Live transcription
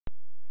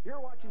You're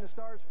watching the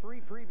Starz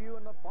free preview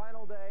in the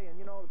final day, and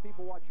you know, the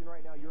people watching right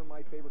now, you're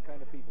my favorite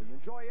kind of people. You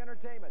enjoy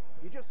entertainment.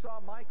 You just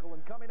saw Micheal,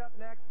 and coming up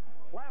next,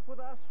 laugh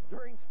with us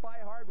during Spy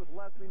Hard with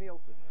Leslie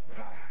Nielsen.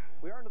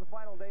 We are into the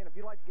final day, and if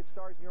you'd like to get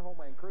Starz in your home,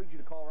 I encourage you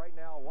to call right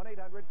now,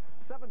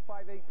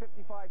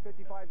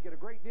 1-800-758-5555. Get a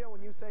great deal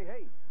when you say,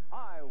 hey,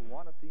 I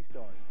want to see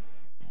Starz.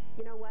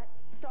 You know what?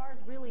 Starz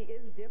really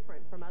is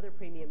different from other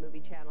premium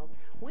movie channels.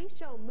 We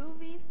show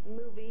movies,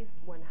 100%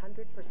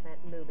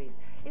 movies.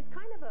 It's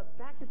kind of a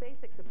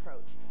back-to-basics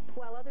approach.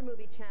 While other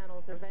movie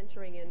channels are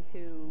venturing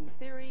into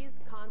series,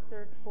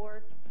 concerts,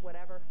 sports,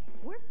 whatever,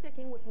 we're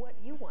sticking with what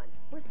you want.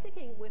 We're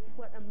sticking with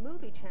what a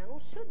movie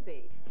channel should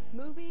be.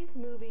 Movies,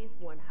 100%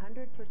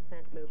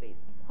 movies.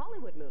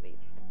 Hollywood movies.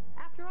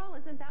 After all,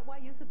 isn't that why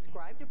you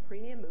subscribe to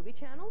premium movie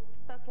channels?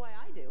 That's why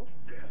I do.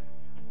 Yes.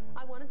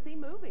 I want to see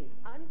movies,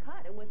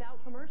 uncut and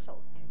without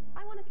commercials.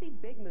 I want to see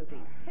big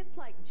movies, hits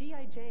like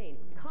G.I. Jane,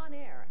 Con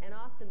Air, and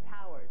Austin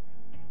Powers.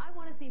 I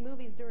want to see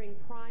movies during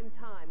prime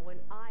time when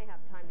I have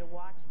time to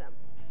watch them.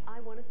 I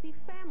want to see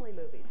family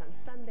movies on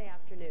Sunday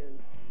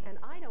afternoons. And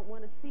I don't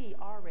want to see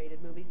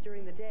R-rated movies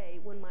during the day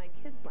when my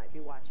kids might be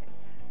watching.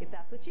 If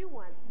that's what you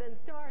want, then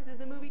Starz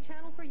is a movie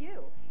channel for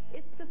you.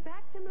 It's the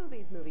Back to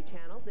Movies movie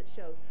channel that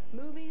shows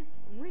movies,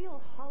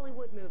 real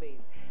Hollywood movies.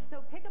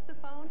 So pick up the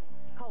phone,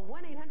 call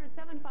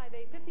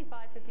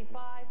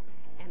 1-800-758-5555,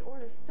 and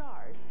order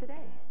Starz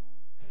today.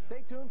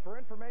 Stay tuned for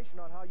information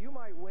on how you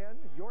might win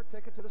your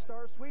ticket to the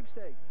Starz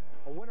sweepstakes.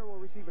 A winner will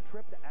receive a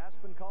trip to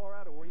Aspen,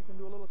 Colorado, where you can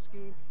do a little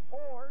skiing,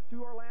 or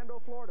to Orlando,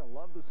 Florida.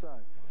 Love the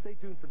sun. Stay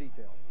tuned for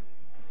details.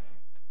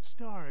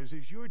 Starz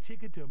is your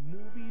ticket to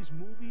movies,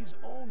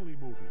 only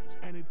movies,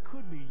 and it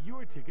could be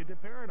your ticket to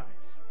paradise.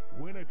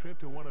 Win a trip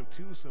to one of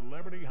 2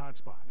 celebrity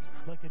hotspots,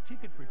 like a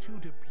ticket for 2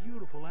 to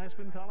beautiful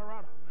Aspen,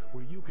 Colorado,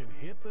 where you can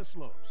hit the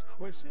slopes,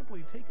 or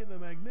simply take in the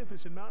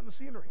magnificent mountain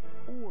scenery,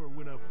 or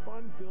win a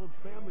fun-filled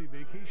family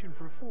vacation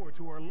for 4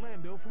 to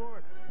Orlando,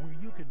 Florida, where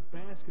you can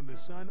bask in the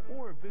sun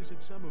or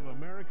visit some of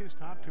America's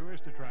top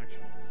tourist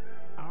attractions.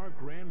 Our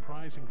grand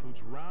prize includes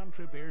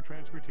round-trip air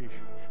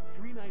transportation,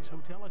 3 nights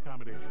hotel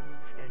accommodations,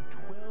 and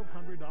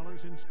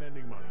 $1,200 in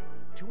spending money.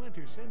 To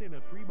enter, send in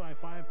a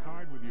 3x5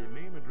 card with your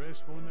name,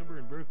 address, phone number,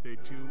 and birthday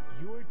to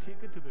your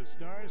ticket to the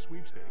Starz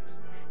sweepstakes.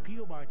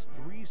 P.O. Box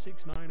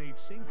 3698,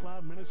 St.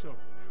 Cloud, Minnesota,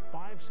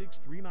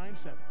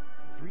 56397,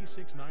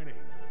 3698.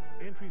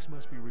 Entries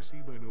must be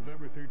received by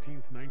November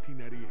 13th,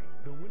 1998.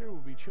 The winner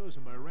will be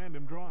chosen by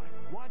random drawing.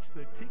 Watch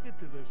the Ticket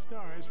to the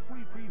Starz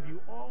free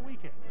preview all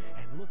weekend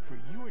and look for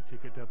your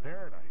ticket to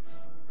paradise.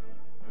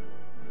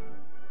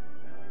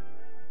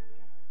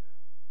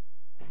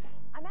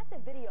 I'm at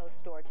the video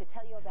store to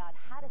tell you about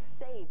how to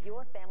save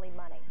your family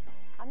money.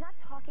 I'm not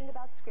talking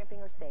about scrimping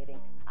or saving.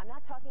 I'm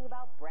not talking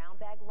about brown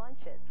bag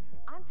lunches.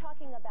 I'm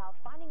talking about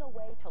finding a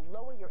way to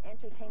lower your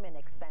entertainment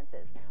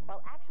expenses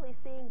while actually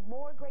seeing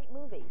more great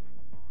movies.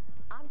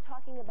 I'm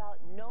talking about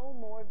no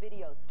more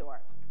video store.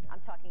 I'm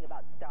talking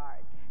about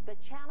Starz, the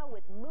channel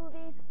with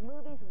movies,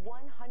 100%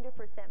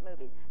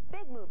 movies.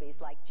 Big movies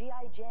like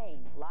G.I.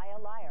 Jane, Liar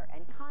Liar,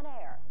 and Con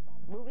Air.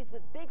 Movies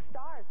with big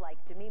stars like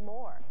Demi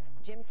Moore,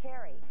 Jim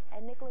Carrey,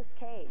 and Nicolas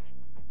Cage.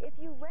 If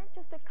you rent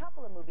just a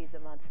couple of movies a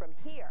month from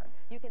here,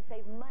 you can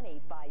save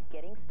money by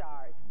getting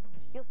Starz.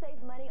 You'll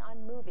save money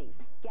on movies,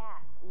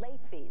 gas,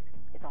 late fees.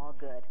 It's all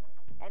good.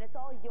 And it's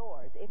all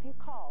yours if you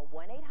call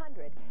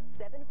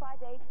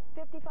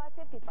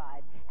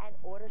 1-800-758-5555 and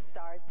order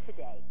Starz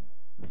today.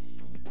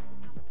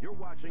 You're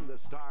watching the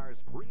Starz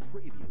free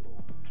preview.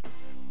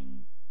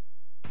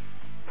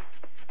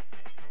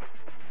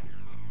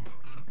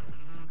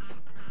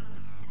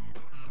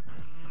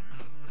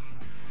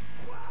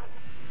 What?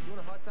 You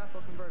want a hot tap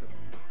or convertible?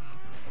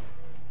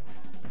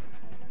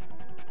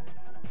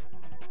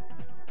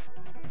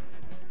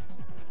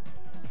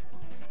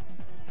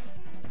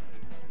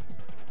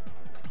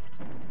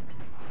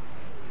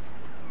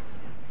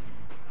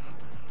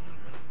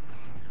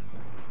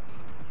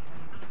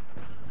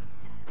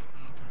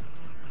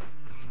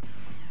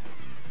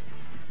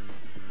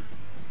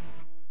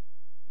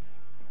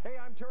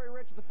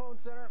 At the phone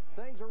center.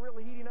 Things are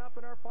really heating up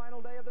in our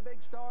final day of the big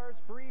Starz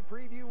free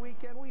preview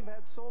weekend. We've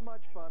had so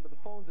much fun, but the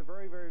phones are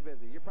very, very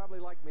busy. You're probably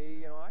like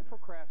me. You know, I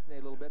procrastinate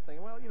a little bit,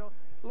 thinking, well, you know,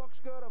 looks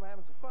good. I'm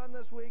having some fun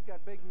this week.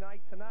 Got big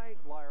night tonight,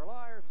 Liar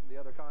Liar, some of the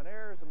other Con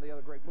Airs, some of the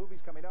other great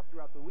movies coming up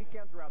throughout the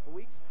weekend, throughout the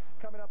weeks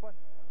coming up on.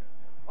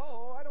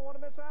 Oh, I don't want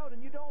to miss out,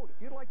 and you don't. If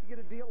you'd like to get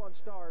a deal on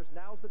Starz,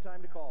 now's the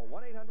time to call.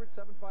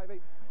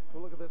 1-800-758.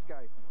 Well, look at this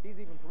guy. He's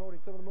even promoting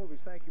some of the movies.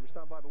 Thank you for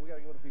stopping by, but we got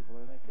to give it to people.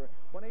 Thanks for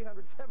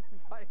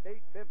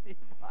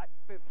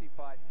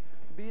 1-800-758-5555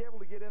 to be able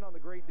to get in on the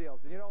great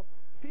deals. And, you know,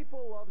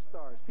 people love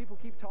Starz. People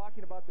keep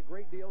talking about the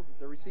great deals that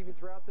they're receiving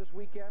throughout this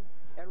weekend.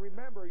 And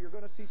remember, you're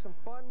going to see some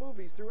fun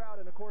movies throughout,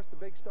 and, of course, the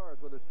big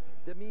stars, whether it's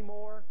Demi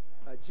Moore,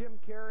 Jim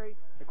Carrey,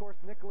 of course,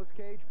 Nicolas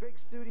Cage. Big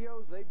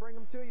studios, they bring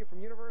them to you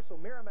from Universal,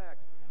 Miramax,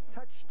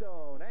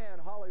 Touchstone,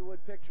 and Hollywood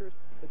Pictures.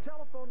 The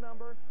telephone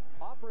number,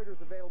 operators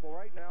available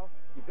right now.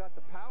 You've got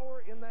the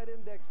power in that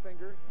index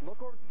finger.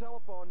 Look over at the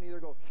telephone and either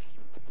go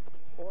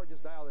or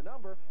just dial the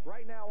number.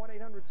 Right now,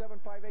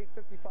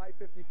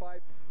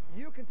 1-800-758-5555.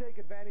 You can take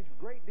advantage of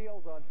great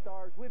deals on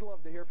Starz. We'd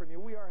love to hear from you.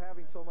 We are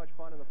having so much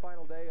fun in the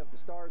final day of the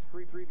Starz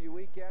free preview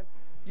weekend.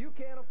 You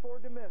can't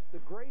afford to miss the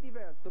great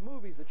events, the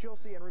movies that you'll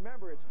see. And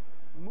remember, it's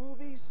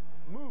movies,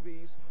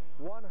 100%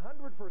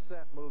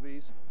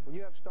 movies when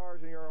you have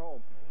Starz in your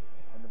home.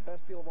 And the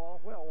best deal of all,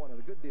 well, one of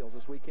the good deals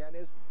this weekend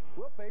is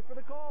we'll pay for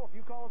the call. If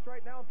you call us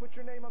right now and put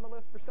your name on the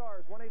list for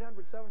Starz,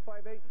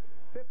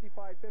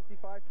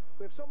 1-800-758-5555.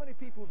 We have so many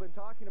people who've been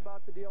talking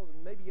about the deals,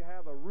 and maybe you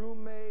have a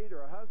roommate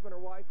or a husband or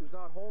wife who's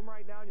not home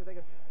right now, and you're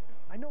thinking,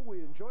 I know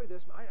we enjoy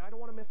this. I don't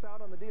want to miss out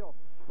on the deal.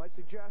 My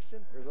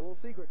suggestion, here's a little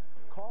secret.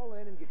 Call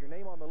in and get your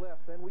name on the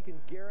list. Then we can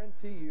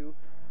guarantee you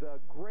the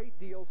great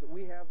deals that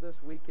we have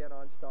this weekend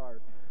on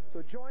Starz.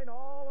 So join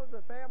all of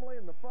the family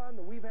and the fun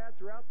that we've had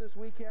throughout this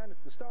weekend.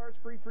 It's the Starz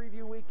free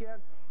preview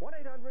weekend.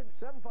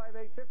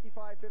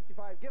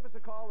 1-800-758-5555. Give us a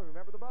call, and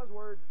remember the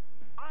buzzword,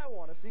 I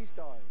want to see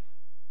Starz.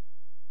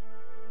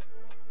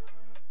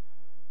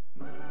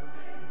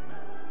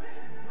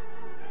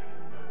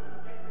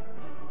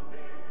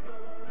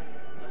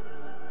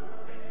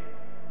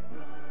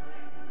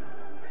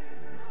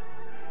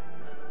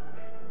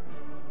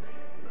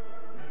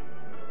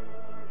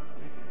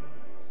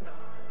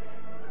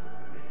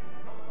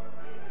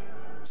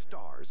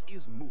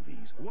 Is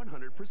movies,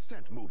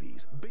 100%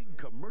 movies, big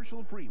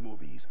commercial-free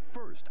movies,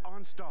 first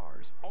on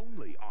Starz,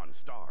 only on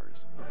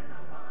Starz.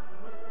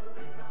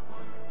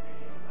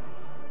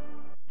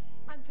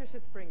 I'm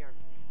Tricia Springer.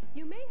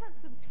 You may have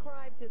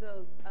subscribed to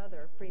those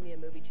other premium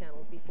movie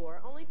channels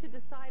before, only to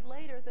decide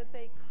later that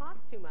they cost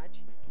too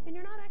much, and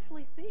you're not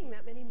actually seeing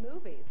that many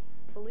movies.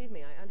 Believe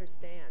me, I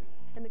understand.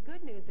 And the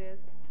good news is,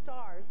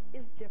 Starz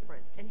is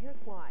different, and here's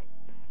why.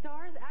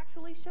 Starz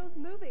actually shows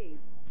movies.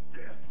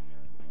 Yes.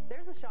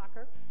 There's a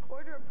shocker.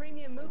 Order a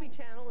premium movie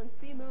channel and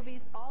see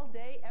movies all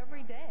day,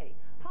 every day.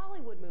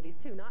 Hollywood movies,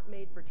 too, not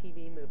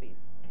made-for-TV movies.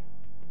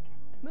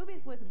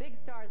 Movies with big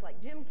stars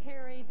like Jim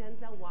Carrey,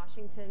 Denzel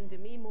Washington,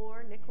 Demi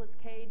Moore, Nicolas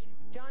Cage,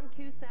 John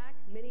Cusack,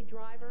 Minnie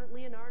Driver,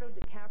 Leonardo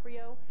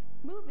DiCaprio.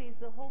 Movies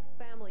the whole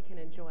family can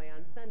enjoy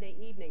on Sunday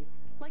evenings,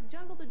 like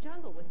Jungle to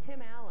Jungle with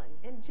Tim Allen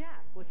and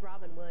Jack with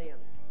Robin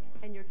Williams.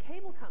 And your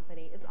cable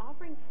company is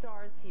offering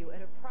Starz to you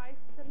at a price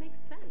that makes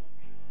sense.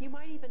 You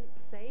might even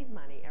save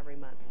money every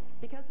month,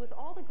 because with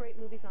all the great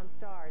movies on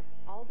Starz,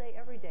 all day,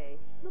 every day,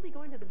 you'll be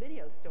going to the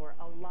video store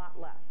a lot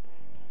less.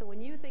 So when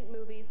you think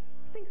movies,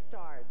 think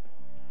Starz.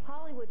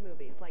 Hollywood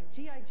movies like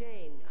G.I.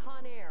 Jane,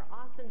 Con Air,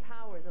 Austin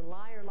Powers, and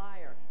Liar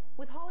Liar,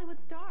 with Hollywood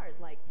stars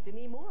like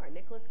Demi Moore,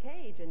 Nicolas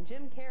Cage, and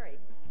Jim Carrey,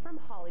 from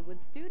Hollywood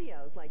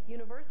studios like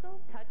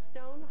Universal,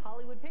 Touchstone,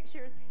 Hollywood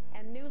Pictures,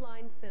 and New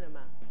Line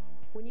Cinema.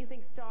 When you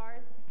think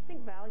Starz,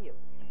 think value.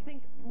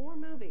 Think more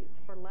movies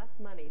for less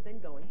money than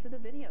going to the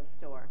video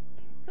store.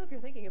 So if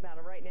you're thinking about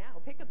it right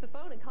now, pick up the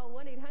phone and call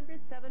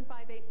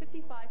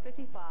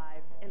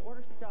 1-800-758-5555 and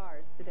order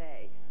Starz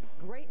today.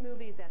 Great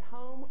movies at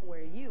home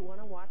where you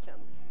want to watch them,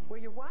 where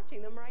you're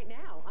watching them right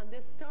now on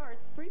this Starz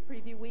free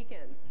preview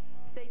weekend.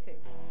 Stay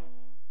tuned.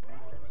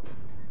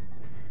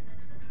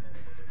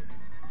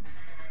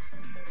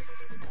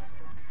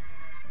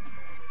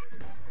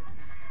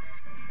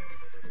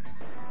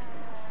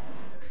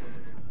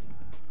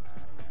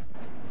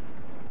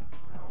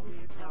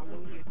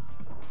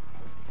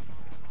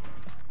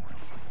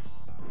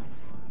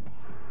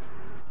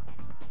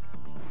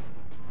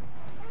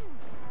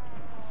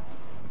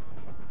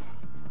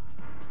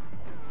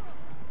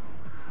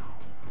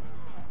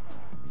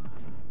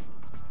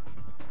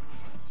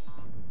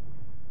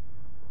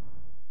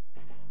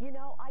 You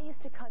know, I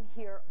used to come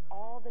here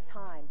all the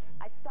time.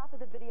 I'd stop at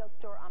the video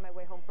store on my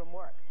way home from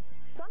work.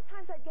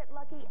 Sometimes I'd get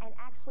lucky and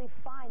actually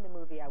find the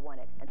movie I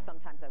wanted, and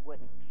sometimes I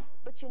wouldn't.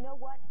 But you know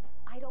what?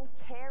 I don't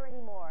care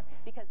anymore,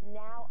 because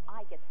now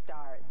I get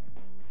Starz.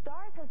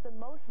 Starz has the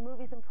most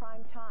movies in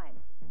prime time.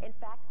 In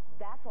fact,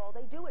 that's all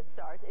they do at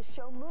Starz is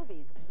show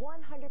movies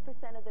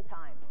 100% of the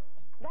time.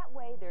 That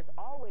way, there's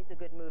always a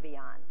good movie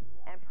on.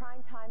 And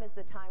prime time is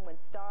the time when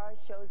Starz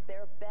shows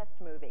their best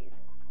movies.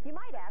 You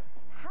might ask,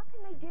 how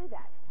can they do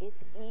that? It's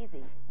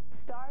easy.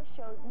 Starz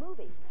shows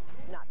movies,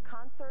 not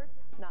concerts,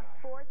 not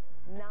sports,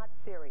 not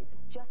series,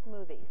 just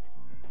movies.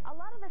 A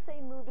lot of the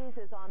same movies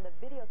as on the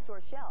video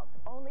store shelves,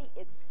 only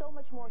it's so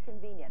much more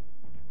convenient.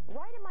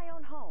 Right in my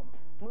own home,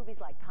 movies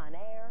like Con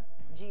Air,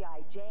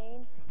 G.I.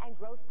 Jane, and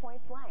Grosse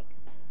Pointe Blank.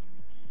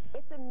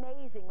 It's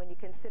amazing when you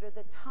consider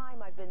the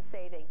time I've been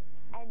saving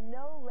and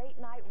no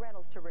late-night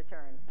rentals to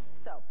return.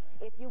 So,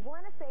 if you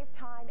want to save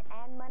time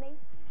and money,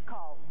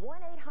 call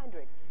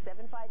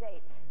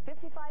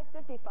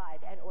 1-800-758-5555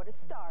 and order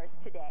Starz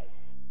today.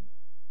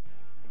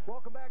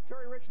 Welcome back,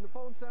 Terry Rich in the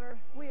phone center.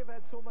 We have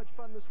had so much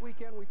fun this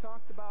weekend. We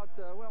talked about,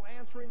 well,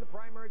 answering the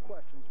primary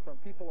questions from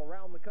people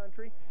around the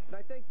country. And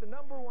I think the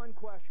number one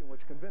question,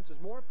 which convinces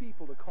more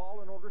people to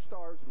call and order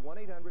Starz at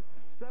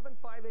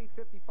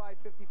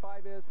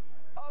 1-800-758-5555 is,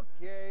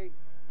 okay,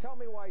 tell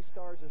me why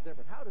Starz is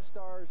different. How does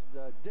Starz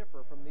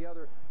differ from the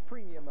other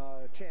premium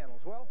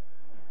channels? Well,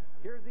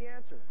 here's the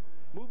answer.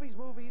 Movies,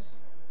 100%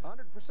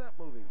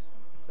 movies.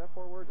 Is that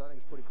 4 words? I think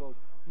it's pretty close.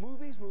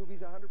 Movies,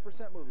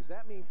 100% movies.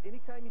 That means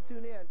anytime you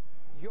tune in,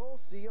 you'll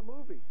see a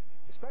movie.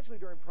 Especially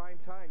during prime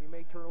time, you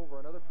may turn over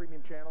on other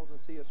premium channels and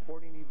see a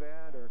sporting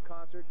event or a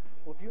concert.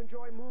 Well, if you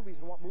enjoy movies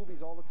and want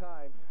movies all the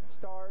time,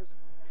 Starz,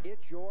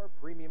 it's your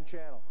premium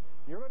channel.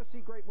 You're going to see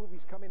great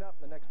movies coming up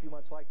in the next few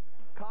months, like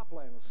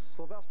Copland with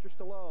Sylvester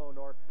Stallone,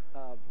 or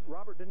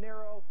Robert De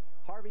Niro,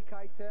 Harvey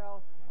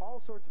Keitel,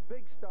 all sorts of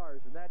big stars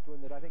in that one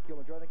that I think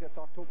you'll enjoy. I think that's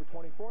October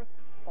 24th.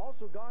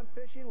 Also, Gone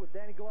Fishing with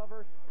Danny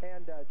Glover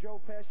and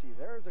Joe Pesci.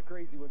 There's a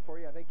crazy one for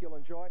you I think you'll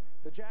enjoy.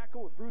 The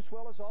Jackal with Bruce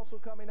Willis also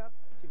coming up.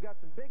 So you've got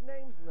some big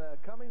names in the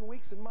coming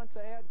weeks and months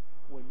ahead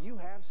when you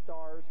have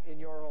Starz in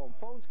your home.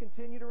 Phones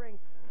continue to ring.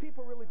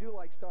 People really do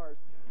like Starz.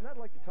 And I'd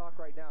like to talk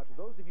right now to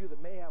those of you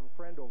that may have a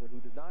friend over who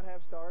does not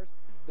have Starz.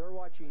 They're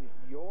watching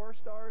your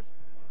Starz.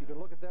 You can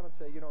look at them and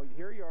say, you know,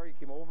 here you are, you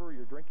came over,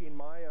 you're drinking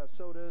my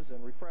sodas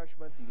and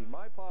refreshments, eating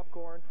my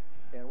popcorn,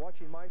 and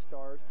watching my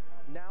Starz.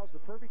 Now's the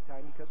perfect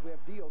time, because we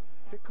have deals,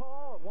 to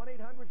call at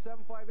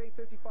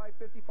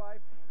 1-800-758-5555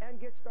 and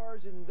get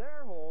Starz in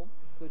their home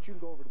so that you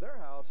can go over to their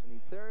house and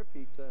eat their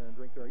pizza and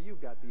drink their.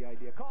 You've got the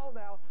idea. Call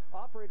now.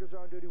 Operators are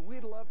on duty.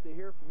 We'd love to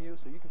hear from you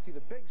so you can see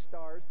the big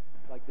stars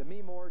like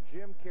Demi Moore,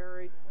 Jim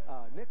Carrey,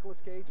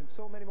 Nicolas Cage, and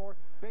so many more.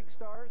 Big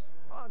stars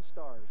on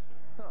Starz.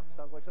 Huh,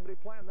 sounds like somebody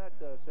planned that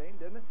saying,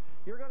 didn't it?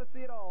 You're going to see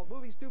it all.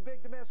 Movies too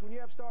big to miss when you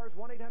have Starz.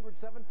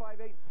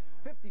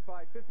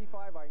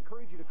 1-800-758-5555. I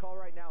encourage you to call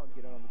right now and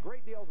get on the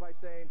great deals by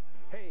saying,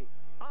 hey,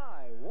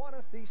 I want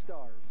to see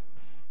Starz.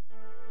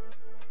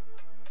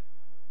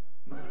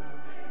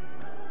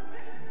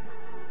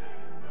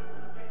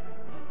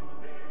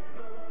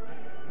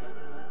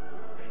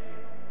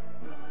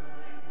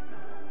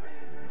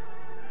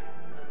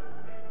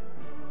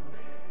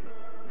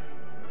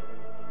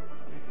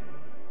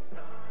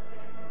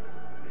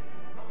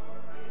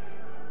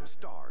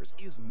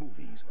 Is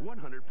movies,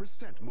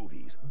 100%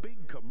 movies,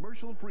 big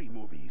commercial-free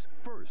movies,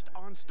 first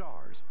on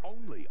Starz,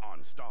 only on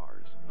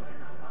Starz.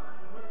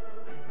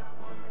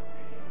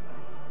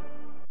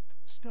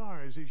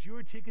 Starz is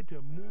your ticket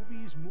to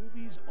movies,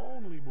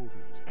 only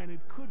movies, and it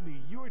could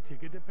be your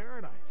ticket to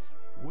paradise.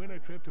 Win a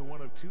trip to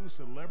one of 2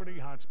 celebrity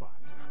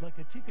hotspots, like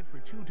a ticket for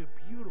 2 to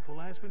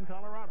beautiful Aspen,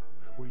 Colorado,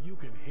 where you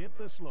can hit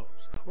the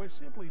slopes, or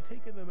simply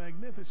take in the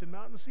magnificent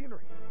mountain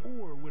scenery,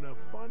 or win a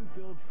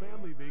fun-filled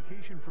family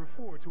vacation for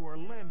 4 to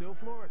Orlando,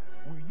 Florida,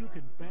 where you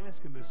can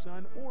bask in the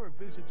sun or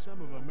visit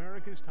some of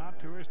America's top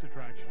tourist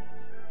attractions.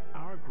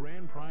 Our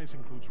grand prize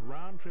includes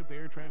round-trip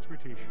air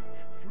transportation,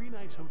 3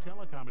 nights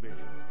hotel accommodations,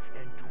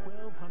 and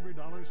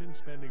 $1,200 in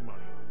spending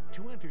money.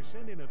 To enter,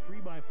 send in a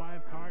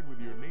 3x5 card with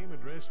your name,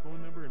 address,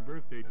 phone number, and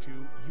birthday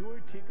to Your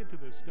Ticket to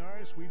the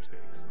Starz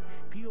Sweepstakes.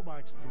 P.O.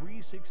 Box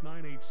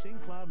 3698,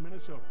 St. Cloud,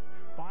 Minnesota,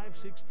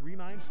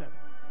 56397,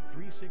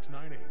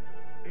 3698.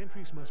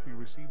 Entries must be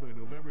received by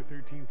November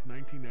 13th,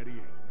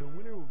 1998. The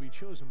winner will be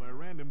chosen by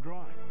random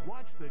drawing.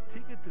 Watch the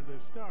Ticket to the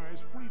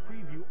Starz free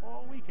preview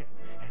all weekend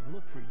and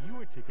look for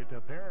your ticket to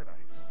paradise.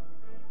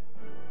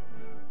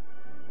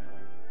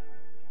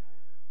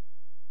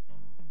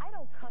 I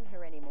don't come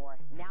here anymore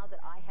now that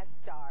I have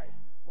Starz.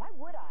 Why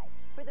would I?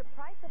 For the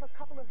price of a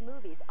couple of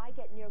movies, I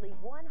get nearly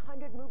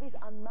 100 movies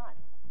a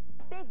month.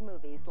 Big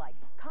movies like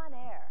Con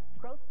Air,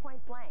 Grosse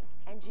Pointe Blank,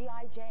 and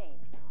G.I. Jane.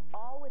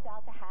 All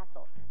without the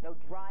hassle. No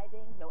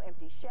driving, no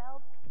empty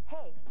shelves.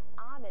 Hey,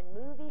 I'm in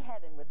movie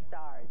heaven with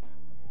Starz.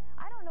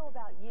 I don't know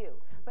about you,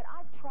 but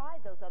I've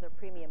tried those other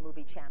premium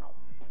movie channels.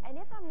 And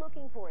if I'm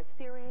looking for a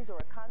series or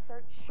a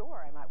concert,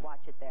 sure, I might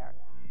watch it there.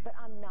 But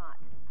I'm not.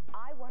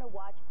 I want to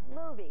watch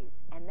movies,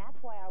 and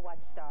that's why I watch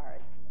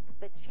Starz.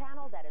 The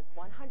channel that is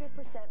 100%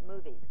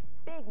 movies,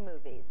 big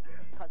movies.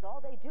 Because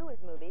all they do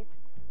is movies.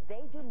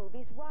 They do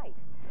movies right.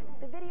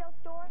 The video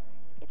store?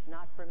 It's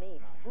not for me.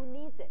 Who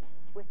needs it?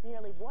 With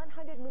nearly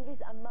 100 movies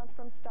a month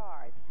from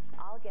Starz,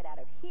 I'll get out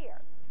of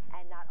here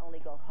and not only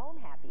go home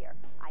happier,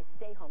 I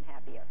stay home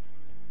happier.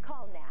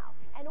 Call now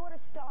and order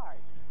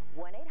Starz.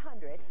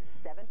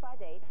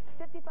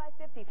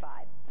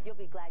 1-800-758-5555. You'll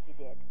be glad you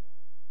did.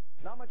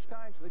 Not much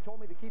time, so they told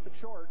me to keep it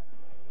short.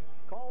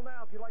 Call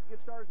now if you'd like to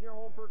get Starz in your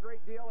home for a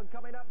great deal. And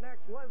coming up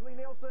next, Leslie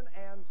Nielsen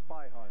and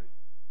Spy Hard.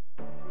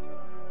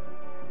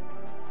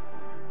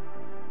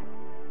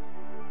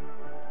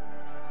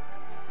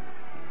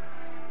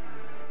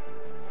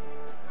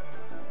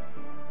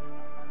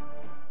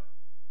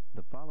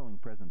 The following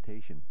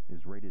presentation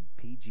is rated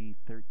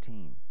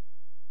PG-13.